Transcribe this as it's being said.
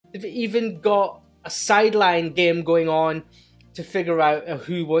They've even got a sideline game going on to figure out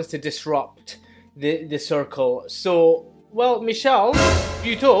who wants to disrupt the circle. So, well, Michelle,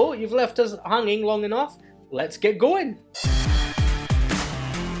 Buteau, you've left us hanging long enough. Let's get going.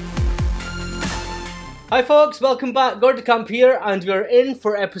 Hi folks, welcome back. Gordicamp here, and we're in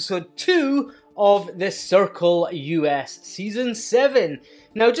for episode 2 of the Circle US Season 7.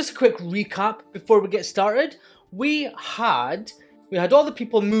 Now, just a quick recap before we get started. We had all the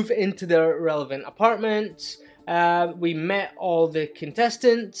people move into their relevant apartments. We met all the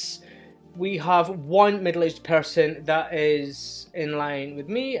contestants. We have one middle-aged person that is in line with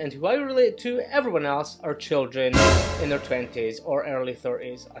me and who I relate to. Everyone else are children in their 20s or early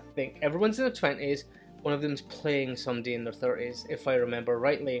 30s. I think everyone's in their 20s. One of them's playing somebody in their 30s, if I remember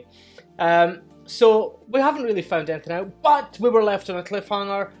rightly. So we haven't really found anything out, but we were left on a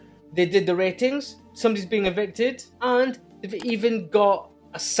cliffhanger. They did the ratings, somebody's being evicted, and they've even got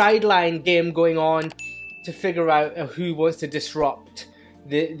a sideline game going on to figure out who wants to disrupt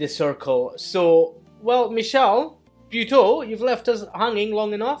the circle. So, well, Michelle, Buteau, you've left us hanging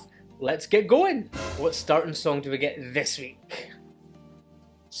long enough. Let's get going. What starting song do we get this week?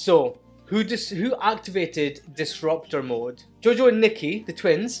 So, who activated Disruptor mode? Jojo and Nikki, the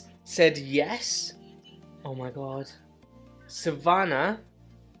twins, said yes. Oh my god. Savannah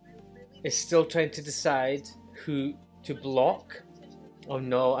is still trying to decide who to block. Oh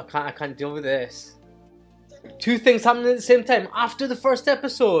no, I can't deal with this. Two things happening at the same time after the first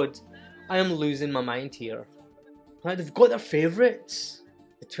episode. I am losing my mind here. Like, they've got their favourites.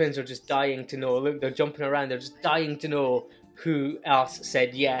 The twins are just dying to know. Look, they're jumping around. They're just dying to know who else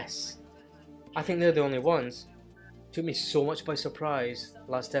said yes. I think they're the only ones. Took me so much by surprise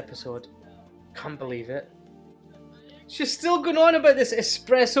last episode. Can't believe it. She's still going on about this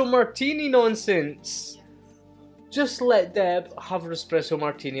espresso martini nonsense. Just let Deb have her espresso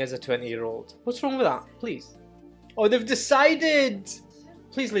martini as a 20-year-old. What's wrong with that? Please. Oh, they've decided.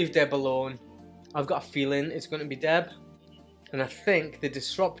 Please leave Deb alone. I've got a feeling it's going to be Deb. And I think the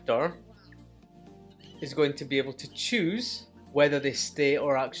Disruptor is going to be able to choose whether they stay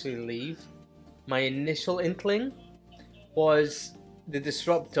or actually leave. My initial inkling was the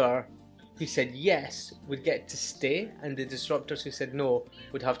Disruptor who said yes would get to stay, and the Disruptors who said no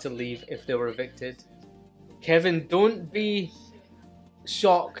would have to leave if they were evicted. Kevin, don't be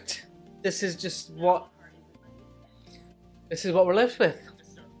shocked. This is just what we're left with.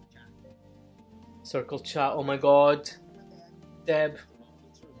 Circle chat, oh my god. Deb,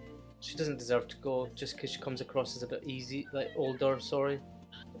 she doesn't deserve to go just because she comes across as a bit easy, like older, sorry.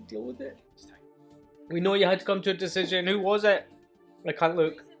 I'll deal with it. We know you had to come to a decision. Who was it? I can't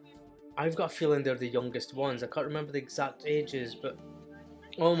look. I've got a feeling they're the youngest ones. I can't remember the exact ages, but...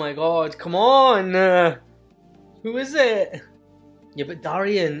 oh my god, come on! Who is it? Yeah, but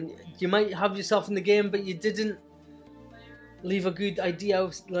Darian, you might have yourself in the game, but you didn't leave a good idea,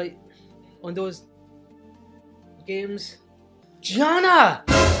 like, on those games. Gianna!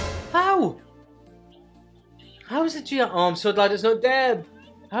 How? How is it Gianna? Oh, I'm so glad it's not Deb.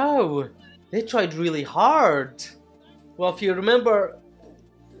 How? They tried really hard. Well, if you remember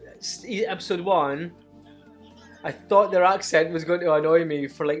episode 1, I thought their accent was going to annoy me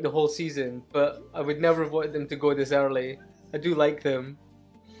for like the whole season, but I would never have wanted them to go this early. I do like them.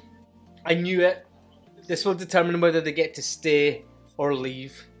 I knew it. This will determine whether they get to stay or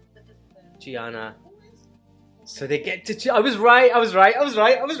leave. Gianna. So they get to I was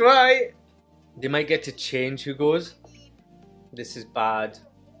right. They might get to change who goes. This is bad.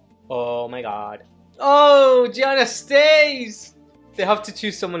 Oh my god. Oh, Gianna stays! They have to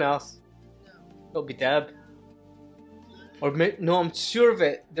choose someone else. It'll be Deb. Or no, I'm sure of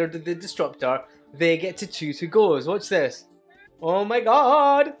it. They're the Disruptor. They get to choose who goes. Watch this. Oh my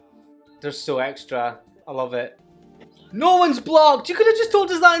god! They're so extra. I love it. No one's blocked! You could have just told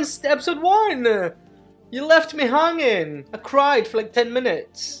us that in episode 1! You left me hanging. I cried for like 10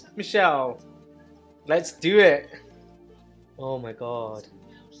 minutes. Michelle. Let's do it. Oh my god.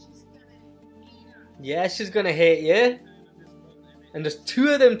 Yeah, she's gonna hate you. And there's 2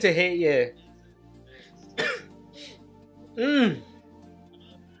 of them to hate you.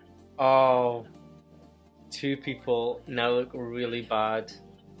 Oh. 2 people now look really bad.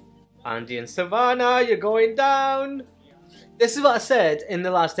 Andy and Savannah, you're going down. This is what I said in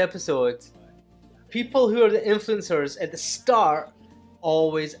the last episode. People who are the influencers at the start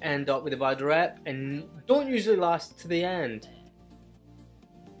always end up with a bad rep and don't usually last to the end.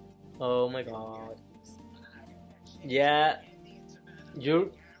 Oh my god. Yeah.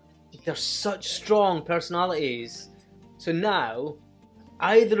 They're such strong personalities. So now,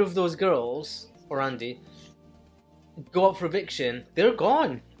 either of those girls, or Andy, go up for eviction, they're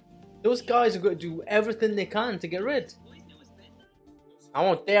gone. Those guys are going to do everything they can to get rid. I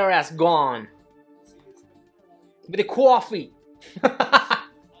want their ass gone. With the coffee.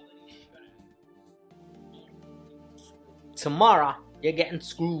 Tamara, you're getting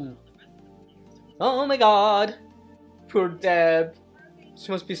screwed. Oh my god. Poor Deb.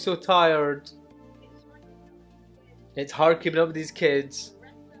 She must be so tired. It's hard keeping up with these kids.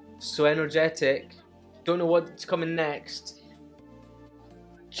 So energetic. Don't know what's coming next.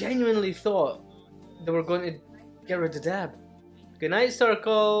 Genuinely thought they were going to get rid of Deb. Good night,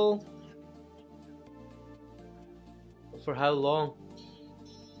 Circle. For how long?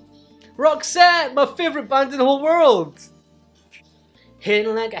 Roxette, my favourite band in the whole world.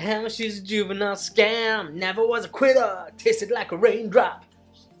 Hitting like a hammer, she's a juvenile scam. Never was a quitter, tasted like a raindrop.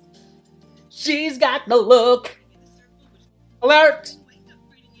 She's got the look. Alert!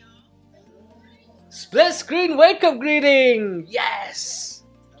 Split screen wake up greeting! Yes!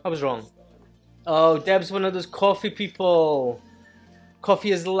 I was wrong. Oh, Deb's one of those coffee people.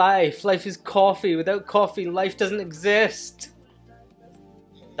 Coffee is life. Life is coffee. Without coffee, life doesn't exist.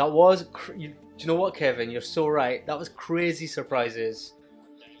 That was... Do you know what, Kevin? You're so right. That was crazy surprises.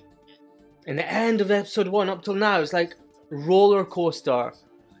 And the end of episode 1 up till now is like roller coaster.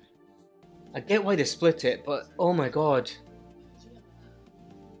 I get why they split it, but oh my god.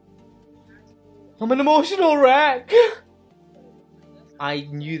 I'm an emotional wreck! I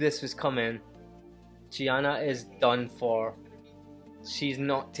knew this was coming. Gianna is done for. She's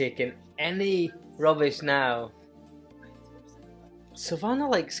not taking any rubbish now. Savannah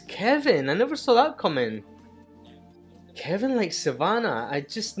likes Kevin. I never saw that coming. Kevin likes Savannah. I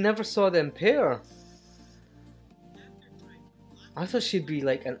just never saw them pair. I thought she'd be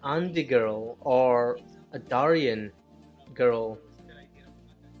like an Andy girl or a Darian girl.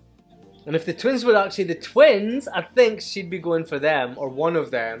 And if the twins were actually the twins, I think she'd be going for them or one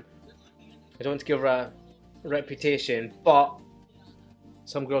of them. I don't want to give her a reputation, but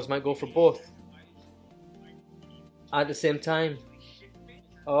some girls might go for both at the same time.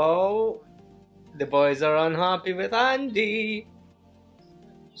 Oh, the boys are unhappy with Andy.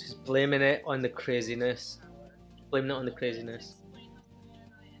 She's blaming it on the craziness. Blaming it on the craziness.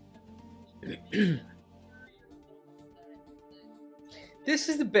 This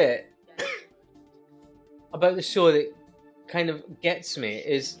is the bit about the show that kind of gets me,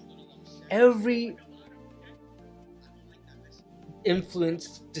 is every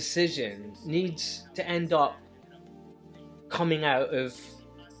influenced decision needs to end up coming out of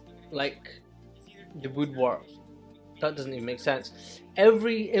like the woodwork. That doesn't even make sense.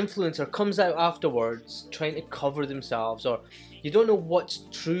 Every influencer comes out afterwards trying to cover themselves, or you don't know what's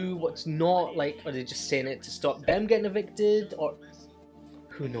true, what's not. Like, are they just saying it to stop them getting evicted, or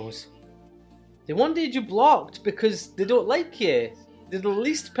who knows? They wanted you blocked because they don't like you. They're the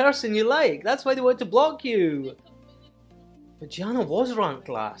least person you like. That's why they want to block you. But Gianna was ranked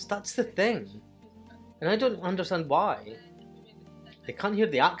last. That's the thing. And I don't understand why. They can't hear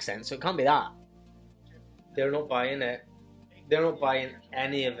the accent, so it can't be that. They're not buying it. They're not buying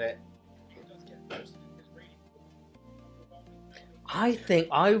any of it. I think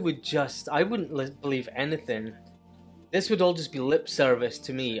I wouldn't believe anything. This would all just be lip service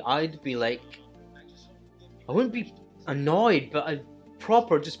to me. I'd be like, I wouldn't be annoyed, but I'd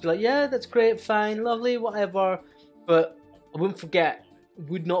just be like, yeah, that's great, fine, lovely, whatever. But I wouldn't forget.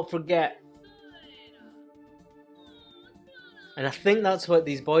 Would not forget. And I think that's what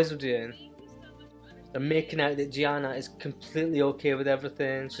these boys are doing. They're making out that Gianna is completely okay with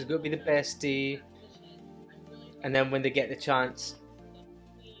everything. She's going to be the bestie. And then when they get the chance,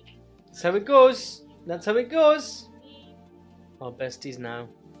 that's how it goes. That's how it goes. Oh, besties now.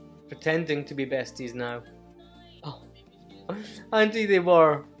 Pretending to be besties now. Oh. Auntie, they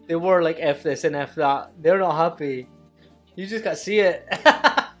were like F this and F that. They're not happy. You just got to see it.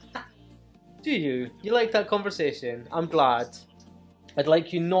 Do you? You like that conversation? I'm glad. I'd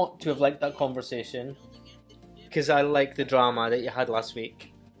like you not to have liked that conversation, because I like the drama that you had last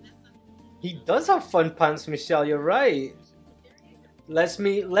week. He does have fun pants, Michelle, you're right. Let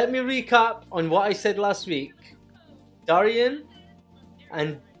me recap on what I said last week. Darian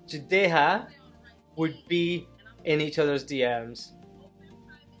and Jadeha would be in each other's DMs.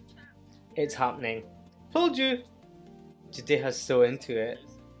 It's happening. Told you. Jadeha's so into it.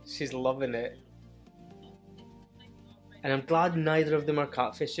 She's loving it. And I'm glad neither of them are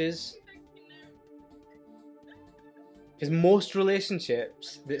catfishes. Because most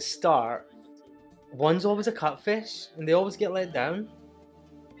relationships that start, one's always a catfish and they always get let down.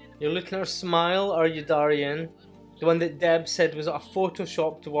 You're looking at her smile, are you, Darian? The one that Deb said was a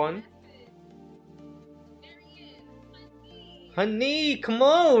photoshopped one. Honey, come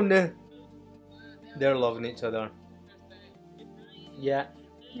on! They're loving each other. Yeah.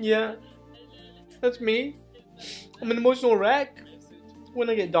 Yeah. That's me. I'm an emotional wreck when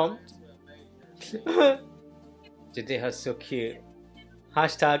I get dumped. Jadeha's so cute.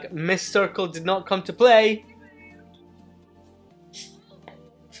 Hashtag Miss Circle did not come to play.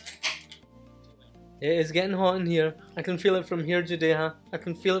 It is getting hot in here. I can feel it from here, Jadeha. I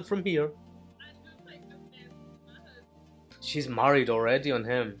can feel it from here. She's married already on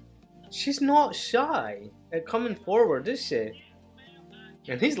him. She's not shy at coming forward, is she?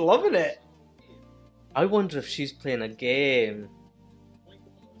 And he's loving it. I wonder if she's playing a game.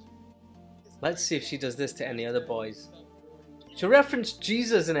 Let's see if she does this to any other boys. She referenced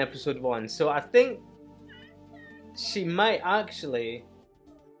Jesus in episode 1, so I think she might actually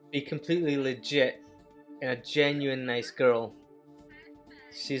be completely legit and a genuine nice girl.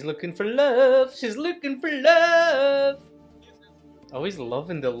 She's looking for love. She's looking for love. Always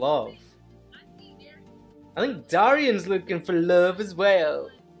loving the love. I think Darian's looking for love as well.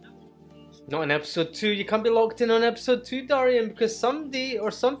 Not in episode 2. You can't be locked in on episode 2, Darian, because someday or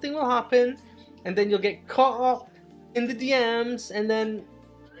something will happen and then you'll get caught up in the DMs and then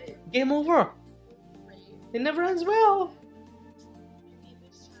game over. It never ends well.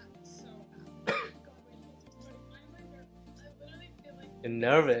 You're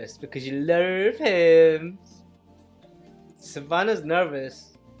nervous because you love him. Savannah's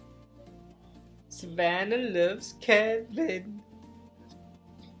nervous. Savannah loves Kevin.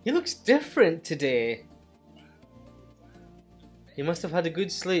 He looks different today. He must have had a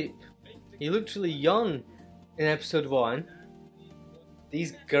good sleep. He looked really young in episode 1.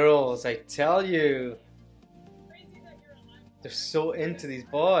 These girls, I tell you. They're so into these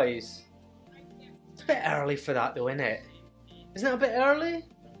boys. It's a bit early for that though, isn't it? Isn't it a bit early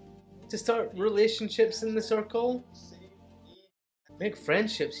to start relationships in the circle? Big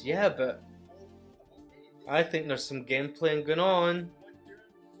friendships, yeah, but I think there's some game playing going on.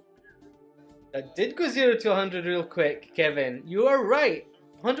 That did go 0 to 100 real quick, Kevin. You are right,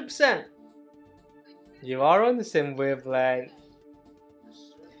 100%. You are on the same wavelength.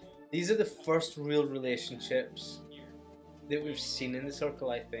 These are the first real relationships that we've seen in the circle,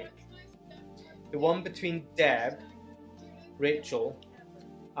 I think. The one between Deb, Rachel,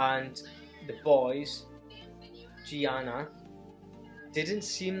 and the boys, Gianna, didn't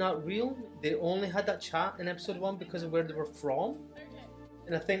seem that real. They only had that chat in episode 1 because of where they were from.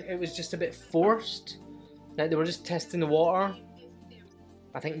 And I think it was just a bit forced. Like they were just testing the water.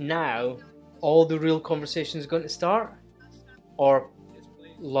 I think now all the real conversation is going to start. Or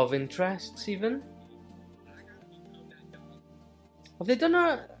love interests even. Have they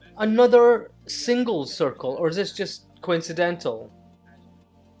done another singles circle, or is this just coincidental?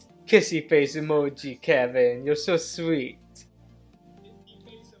 Kissy face emoji, Kevin. You're so sweet.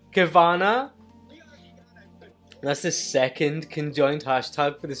 Kavana. That's the second conjoined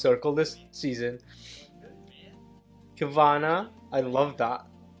hashtag for the circle this season. Kavana. I love that.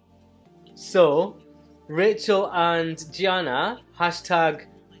 So, Rachel and Gianna. Hashtag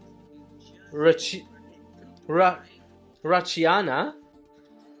Rachiana.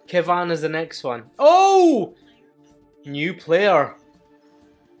 Kavana's the next one. Oh! New player.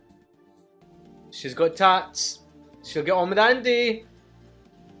 She's got tats. She'll get on with Andy.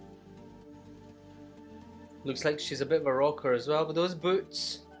 Looks like she's a bit of a rocker as well with those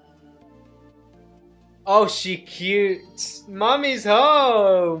boots. Oh, she cute. Mommy's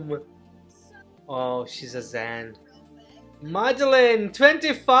home. Oh, she's a Zen. Madeline,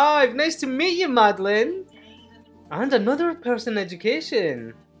 25. Nice to meet you, Madeline. And another person in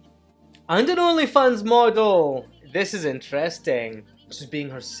education. And an OnlyFans model. This is interesting. She's being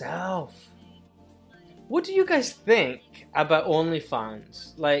herself. What do you guys think about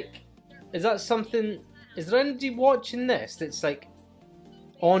OnlyFans? Like, is that something... Is there anybody watching this that's like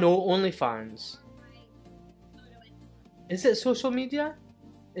on OnlyFans? Is it social media?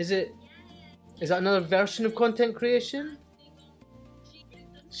 Is that another version of content creation?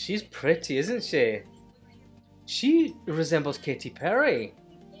 She's pretty, isn't she? She resembles Katy Perry.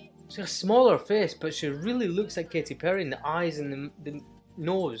 She's got a smaller face, but she really looks like Katy Perry in the eyes and the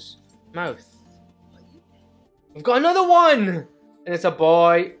nose, mouth. We've got another one! And it's a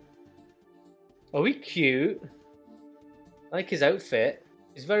boy. Oh, he's cute. I like his outfit.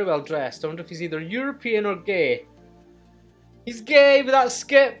 He's very well dressed. I wonder if he's either European or gay. He's gay with that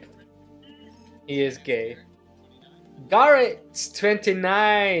skip. He is gay. Garrett,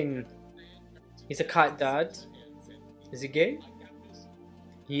 29. He's a cat dad. Is he gay?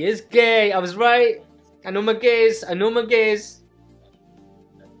 He is gay. I was right. I know my gays. I know my gays.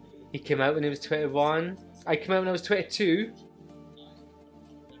 He came out when he was 21. I came out when I was 22.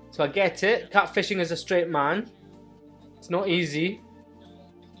 So I get it. Catfishing is a straight man. It's not easy.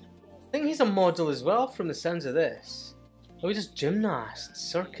 I think he's a model as well from the sounds of this. Oh, he's just gymnast,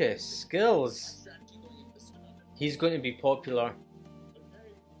 circus, skills. He's going to be popular.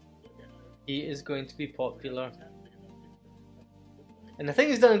 He is going to be popular. And I think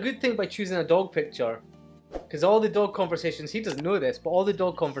he's done a good thing by choosing a dog picture. Because all the dog conversations, he doesn't know this, but all the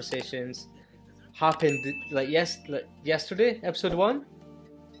dog conversations happened like yesterday, episode 1.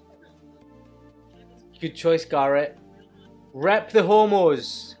 Good choice, Garrett. Rep the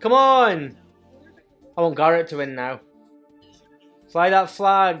homos. Come on. I want Garrett to win now. Fly that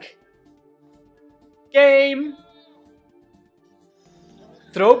flag. Game.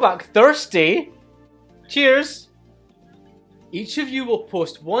 Throwback thirsty. Cheers. Each of you will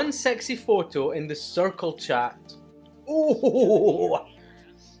post one sexy photo in the circle chat. Ooh.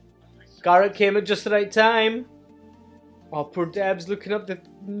 Garrett came at just the right time. Oh, poor Deb's looking up the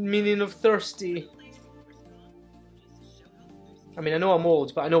meaning of thirsty. I mean, I know I'm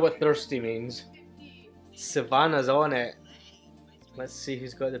old, but I know what thirsty means. Savannah's on it. Let's see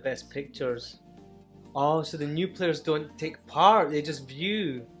who's got the best pictures. Oh, so the new players don't take part, they just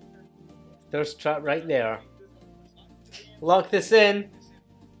view. Thirst trap right there. Lock this in.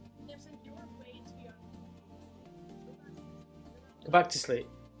 Go back to sleep.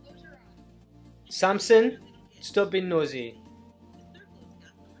 Samson, stop being nosy.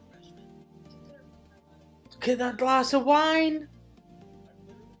 Look at that glass of wine.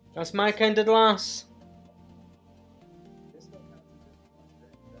 That's my kind of glass.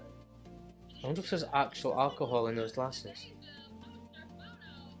 I wonder if there's actual alcohol in those glasses.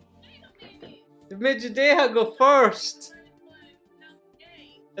 You've made Judea go first.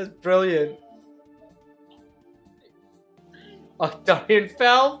 That's brilliant. Oh, Darian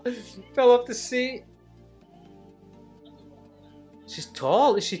fell off the seat. She's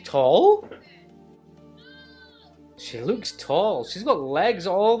tall. Is she tall? She looks tall. She's got legs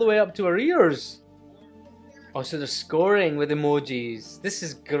all the way up to her ears. Oh, so they're scoring with emojis. This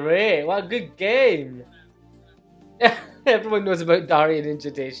is great. What a good game. Everyone knows about Darian and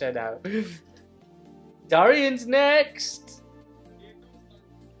Jadesha now. Darian's next.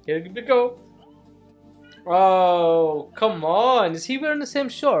 Here we go. Oh, come on. Is he wearing the same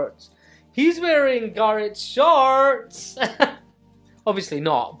shorts? He's wearing Garrett's shorts. Obviously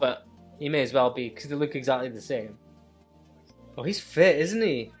not, but he may as well be because they look exactly the same. Oh, he's fit, isn't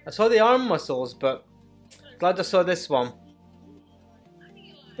he? I saw the arm muscles, but glad I saw this one.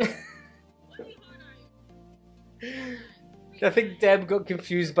 I think Deb got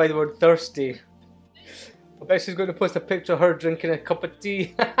confused by the word thirsty. I bet she's going to post a picture of her drinking a cup of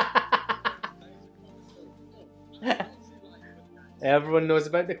tea. Everyone knows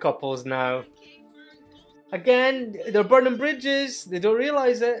about the couples now. Again, they're burning bridges. They don't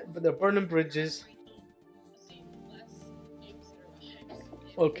realise it, but they're burning bridges.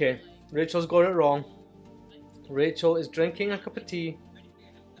 Okay, Rachel's got it wrong. Rachel is drinking a cup of tea.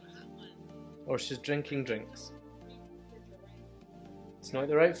 Or she's drinking drinks. It's not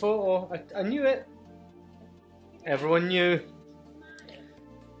the right photo. I knew it. Everyone knew.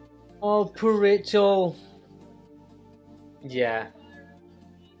 Oh, poor Rachel. Yeah.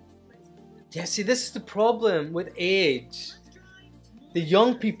 Yeah, see, this is the problem with age. The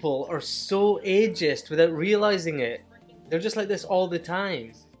young people are so ageist without realising it. They're just like this all the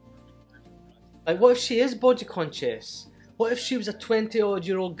time. Like, what if she is body conscious? What if she was a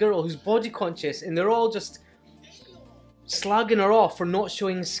 20-odd-year-old girl who's body conscious and they're all just slagging her off for not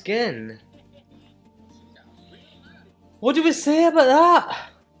showing skin? What do we say about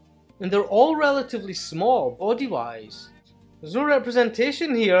that? And they're all relatively small, body-wise. There's no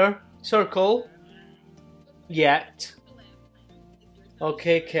representation here, Circle. Yet.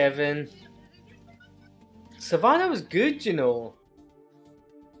 Okay, Kevin. Savannah was good, you know.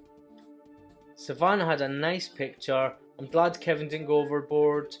 Savannah had a nice picture. I'm glad Kevin didn't go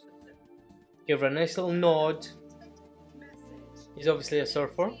overboard. Give her a nice little nod. He's obviously a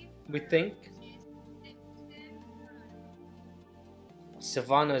surfer, we think.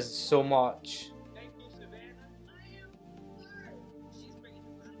 Savannah's so much.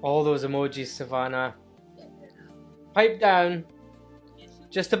 All those emojis, Savannah. Pipe down.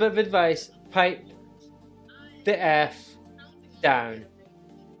 Just a bit of advice. Pipe the F down.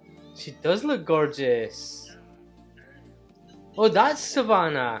 She does look gorgeous. Oh, that's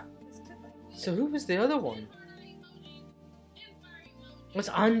Savannah. So who was the other one? It's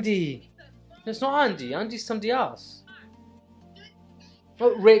Andy. No, it's not Andy. Andy's somebody else.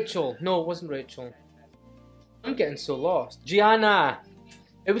 Oh, Rachel. No, it wasn't Rachel. I'm getting so lost. Gianna.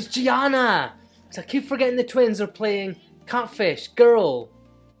 It was Gianna. So I keep forgetting the twins are playing Catfish. Girl.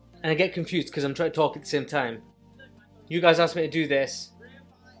 And I get confused because I'm trying to talk at the same time. You guys asked me to do this.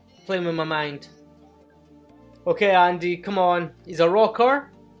 Playing with my mind. Okay, Andy, come on. He's a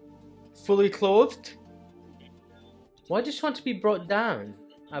rocker. Fully clothed. Why does she want to be brought down?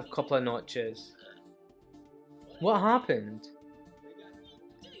 I have a couple of notches. What happened?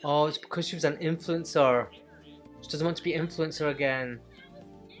 Oh, it's because she was an influencer. She doesn't want to be influencer again.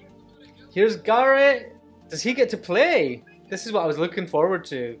 Here's Garrett. Does he get to play? This is what I was looking forward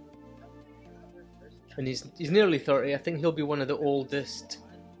to. And he's nearly 30. I think he'll be one of the oldest.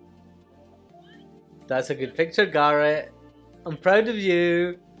 That's a good picture, Garrett. I'm proud of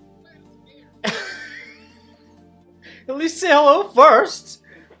you. At least say hello first.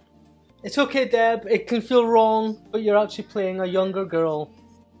 It's okay, Deb. It can feel wrong, but you're actually playing a younger girl.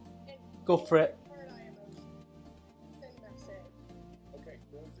 Go for it.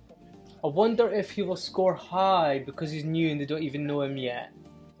 I wonder if he will score high because he's new and they don't even know him yet.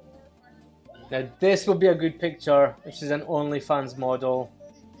 Now this will be a good picture if she's an OnlyFans model.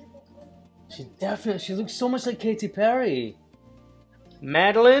 She looks so much like Katy Perry.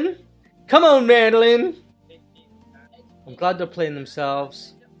 Madeline? Come on, Madeline! I'm glad they're playing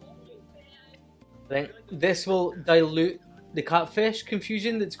themselves. I think this will dilute the catfish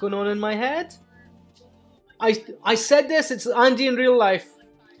confusion that's going on in my head. I said this, it's Andy in real life.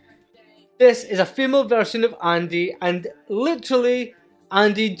 This is a female version of Andy, and literally,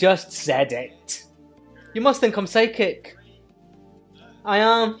 Andy just said it. You must think I'm psychic. I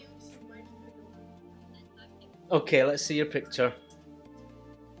am. Okay, let's see your picture.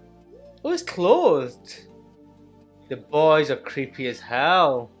 Oh, it's clothed. The boys are creepy as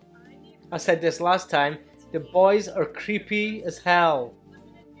hell. I said this last time. The boys are creepy as hell.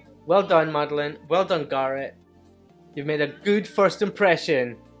 Well done, Madeline. Well done, Garrett. You've made a good first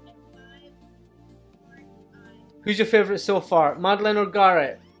impression. Who's your favourite so far? Madeline or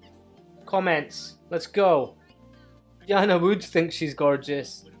Garrett? Comments. Let's go. Yana would think she's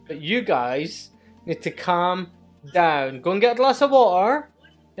gorgeous. But you guys need to calm down. Go and get a glass of water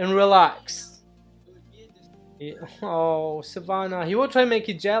and relax. Oh, Savannah. He won't try and make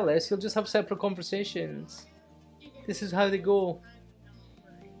you jealous. He'll just have separate conversations. This is how they go.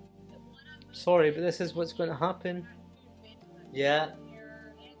 Sorry, but this is what's going to happen. Yeah.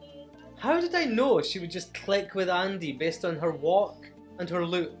 How did I know she would just click with Andy based on her walk and her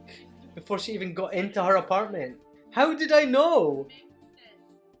look before she even got into her apartment? How did I know?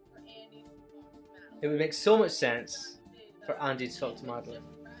 It would make so much sense for Andy to talk to Madeline.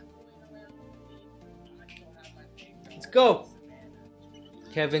 Let's go.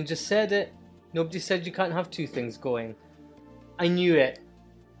 Kevin just said it. Nobody said you can't have two things going. I knew it.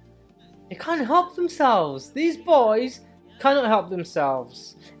 They can't help themselves. These boys cannot help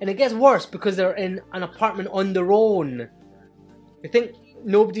themselves. And it gets worse because they're in an apartment on their own. They think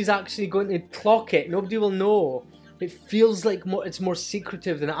nobody's actually going to clock it. Nobody will know. It feels like it's more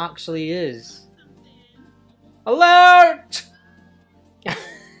secretive than it actually is. Alert!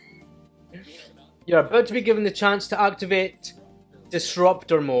 You're about to be given the chance to activate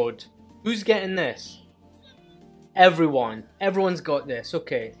Disruptor mode. Who's getting this? Everyone. Everyone's got this.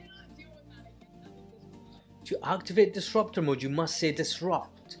 Okay. To activate Disruptor mode, you must say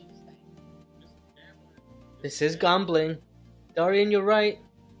disrupt. This is gambling. Darian, you're right.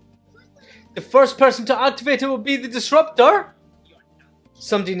 The first person to activate it will be the Disruptor.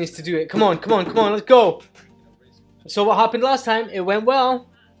 Somebody needs to do it. Come on, come on, come on, let's go. So what happened last time? It went well.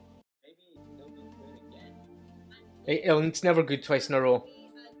 It's never good twice in a row.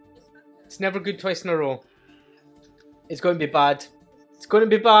 It's never good twice in a row. It's going to be bad. It's going to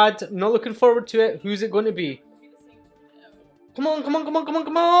be bad. I'm not looking forward to it. Who's it going to be? Come on, come on, come on, come on,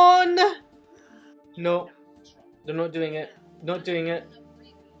 come on! No. They're not doing it. Not doing it.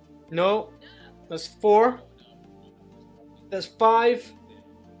 No. That's 4. That's 5.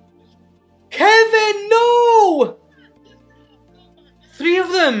 Kevin, no! 3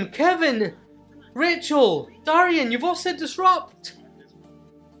 of them. Kevin, Rachel, Darian, you've all said disrupt.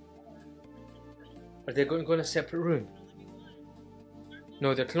 Are they going to go in a separate room?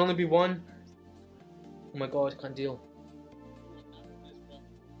 No, there can only be one. Oh my god, I can't deal.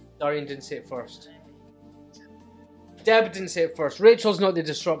 Darian didn't say it first. Deb didn't say it first. Rachel's not the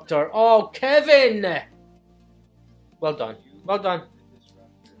disruptor. Oh, Kevin! Well done. Well done.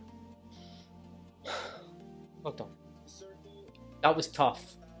 Well done. That was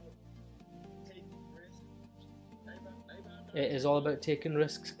tough. It is all about taking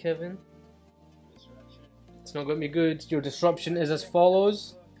risks, Kevin. It's not going to be good. Your disruption is as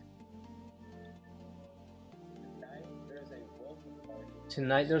follows.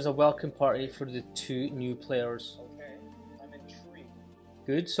 Tonight there's a welcome party for the 2 new players.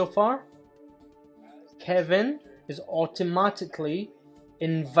 good so far. Kevin is automatically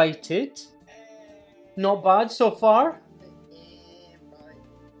invited. Not bad so far.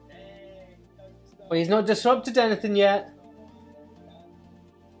 But he's not disrupted anything yet.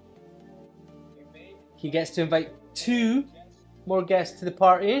 He gets to invite 2 more guests to the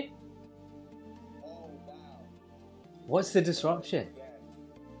party. What's the disruption?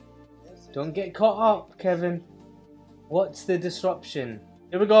 Don't get caught up, Kevin. What's the disruption?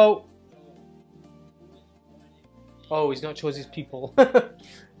 Here we go. Oh, he's not chose his people.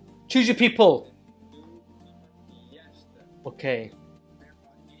 Choose your people. Okay.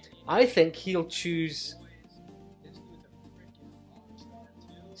 I think he'll choose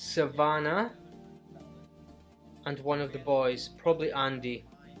Savannah and one of the boys, probably Andy,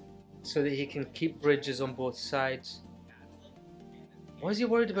 so that he can keep bridges on both sides. Why is he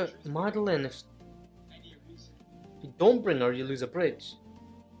worried about Madeline? If you don't bring her, you lose a bridge.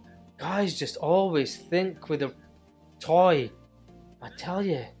 Guys just always think with a toy. I tell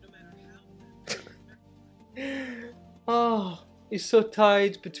you. Oh, he's so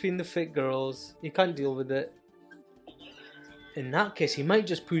tied between the fit girls. He can't deal with it. In that case, he might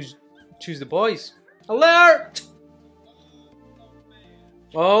just choose the boys. Alert!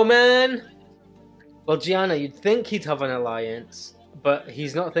 Oh man! Well, Gianna, you'd think he'd have an alliance, but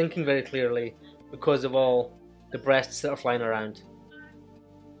he's not thinking very clearly because of all the breasts that are flying around.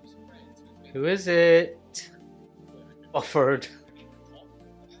 Who is it? Buffered.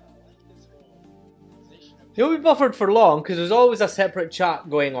 He'll be buffered for long because there's always a separate chat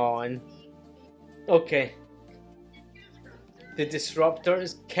going on. Okay. The Disruptor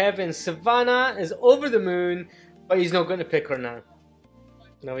is Kevin. Savannah is over the moon, but he's not going to pick her now.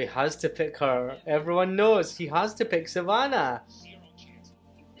 No, he has to pick her. Everyone knows he has to pick Savannah.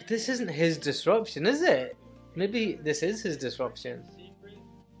 But this isn't his disruption, is it? Maybe this is his disruption.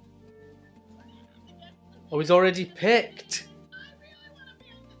 Oh, he's already picked.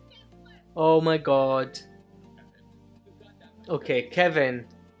 Oh my god. Okay, Kevin.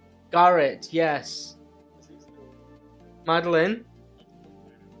 Garrett, yes. Madeline.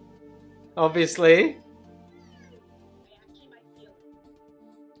 Obviously.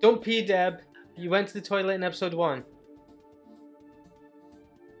 Don't pee, Deb. You went to the toilet in episode 1.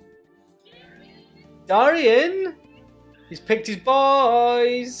 Darian! He's picked his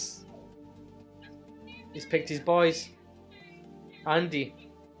boys. He's picked his boys. Andy.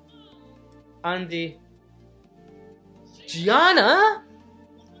 Andy. Gianna?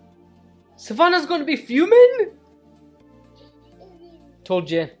 Savannah's going to be fuming?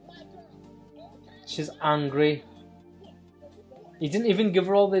 Told you. She's angry. He didn't even give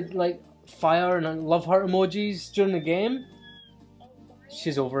her all the like fire and love heart emojis during the game.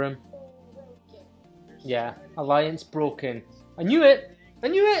 She's over him. Yeah, alliance broken. I knew it. I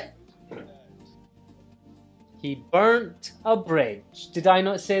knew it. He burnt a bridge. Did I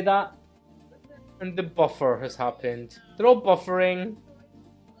not say that? And the buffer has happened. They're all buffering.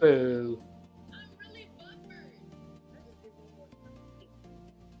 Boo.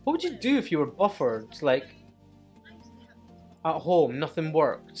 What would you do if you were buffered? Like, at home, nothing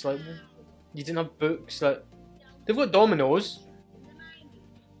worked. Like, you didn't have books. Like, they've got dominoes.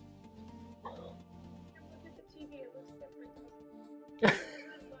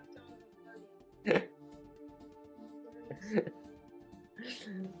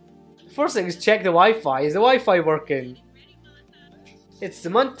 First thing is check the Wi-Fi. Is the Wi-Fi working? It's the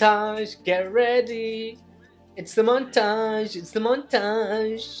montage. Get ready. It's the montage. It's the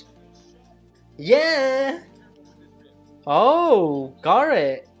montage. Yeah. Oh,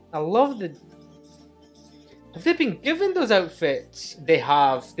 Garrett. I love the... Have they been given those outfits? They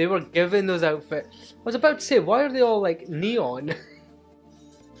have. They were given those outfits. I was about to say, why are they all like neon?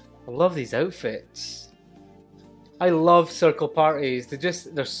 I love these outfits. I love circle parties.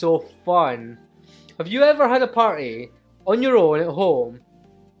 They're so fun. Have you ever had a party on your own at home?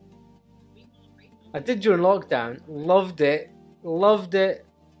 I did during lockdown. Loved it. Loved it.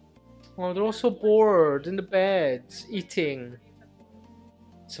 Oh, they're all so bored in the bed, eating.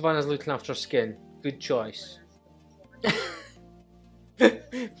 Savannah's looking after her skin. Good choice.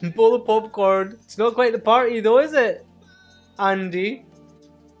 Bowl of popcorn. It's not quite the party though, is it? Andy.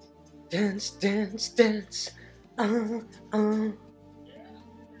 Dance, dance, dance. Oh,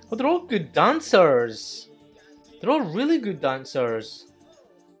 they're all good dancers. They're all really good dancers.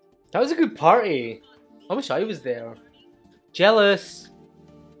 That was a good party. I wish I was there. Jealous.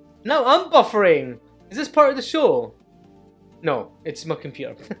 Now I'm buffering. Is this part of the show? No, it's my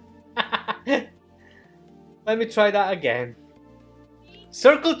computer. Let me try that again.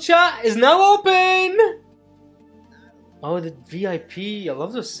 Circle chat is now open. Oh, the VIP. I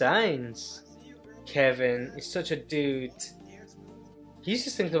love those signs. Kevin is such a dude. He's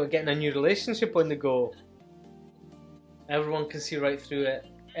just thinking about getting a new relationship on the go. Everyone can see right through it.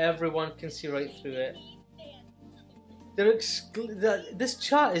 Everyone can see right through it. This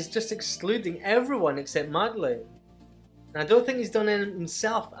chat is just excluding everyone except Madeline. And I don't think he's done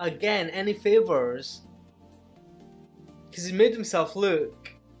himself, again, any favours. Because he's made himself look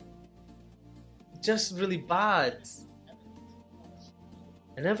just really bad.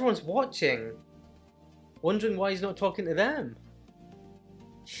 And everyone's watching, wondering why he's not talking to them.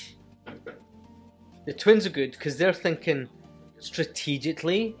 The twins are good because they're thinking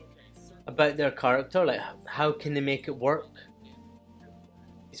strategically about their character, like how can they make it work.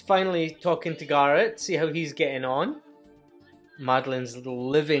 He's finally talking to Garrett, see how he's getting on. Madeline's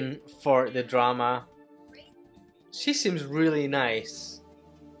living for the drama. She seems really nice.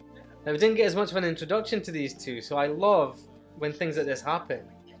 Now, we didn't get as much of an introduction to these two, so I love when things like this happen.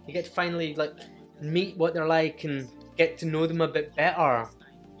 You get to finally like meet what they're like and get to know them a bit better.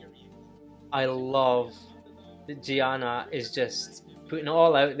 I love that Gianna is just putting it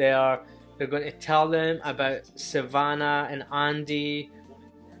all out there. They're going to tell them about Savannah and Andy.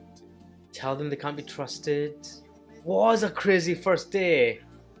 Tell them they can't be trusted. Was a crazy first day.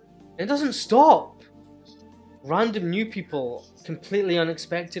 It doesn't stop. Random new people, completely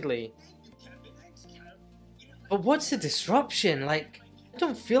unexpectedly. But what's the disruption? Like, I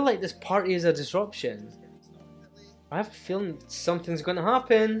don't feel like this party is a disruption. I have a feeling something's going to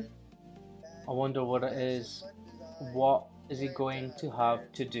happen. I wonder what it is. What is he going to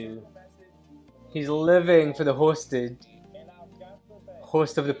have to do? He's living for the host of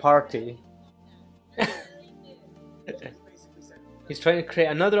the party. He's trying to create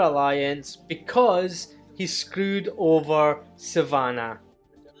another alliance because he screwed over Savannah.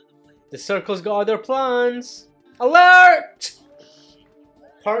 The circle's got other plans. Alert!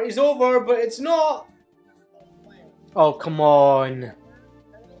 Party's over, but it's not. Oh, come on.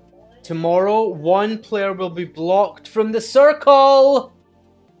 Tomorrow, one player will be blocked from the circle.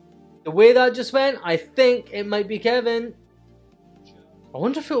 The way that just went, I think it might be Kevin. I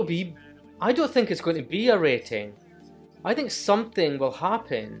wonder if it will be... I don't think it's going to be a rating. I think something will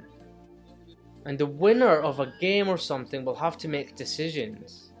happen. And the winner of a game or something will have to make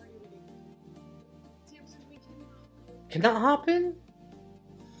decisions. Can that happen?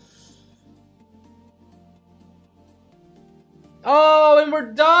 Oh, and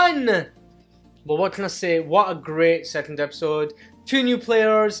we're done! Well, what can I say? What a great second episode. 2 new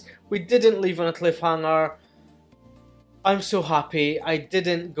players. We didn't leave on a cliffhanger. I'm so happy. I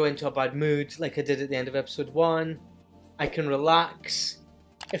didn't go into a bad mood like I did at the end of episode 1. I can relax.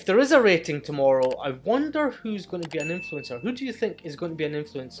 If there is a rating tomorrow, I wonder who's going to be an influencer. Who do you think is going to be an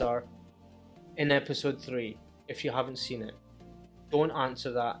influencer in episode 3 if you haven't seen it? Don't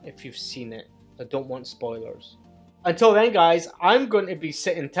answer that if you've seen it. I don't want spoilers. Until then, guys, I'm going to be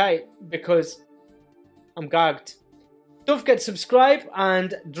sitting tight because I'm gagged. Don't forget to subscribe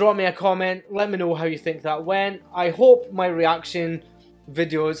and drop me a comment. Let me know how you think that went. I hope my reaction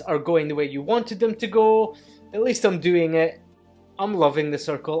videos are going the way you wanted them to go. At least I'm doing it. I'm loving the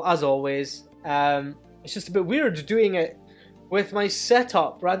circle, as always. It's just a bit weird doing it with my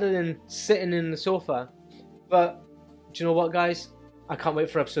setup rather than sitting in the sofa. But, do you know what, guys? I can't wait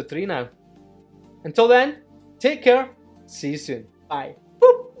for episode 3 now. Until then, take care. See you soon. Bye.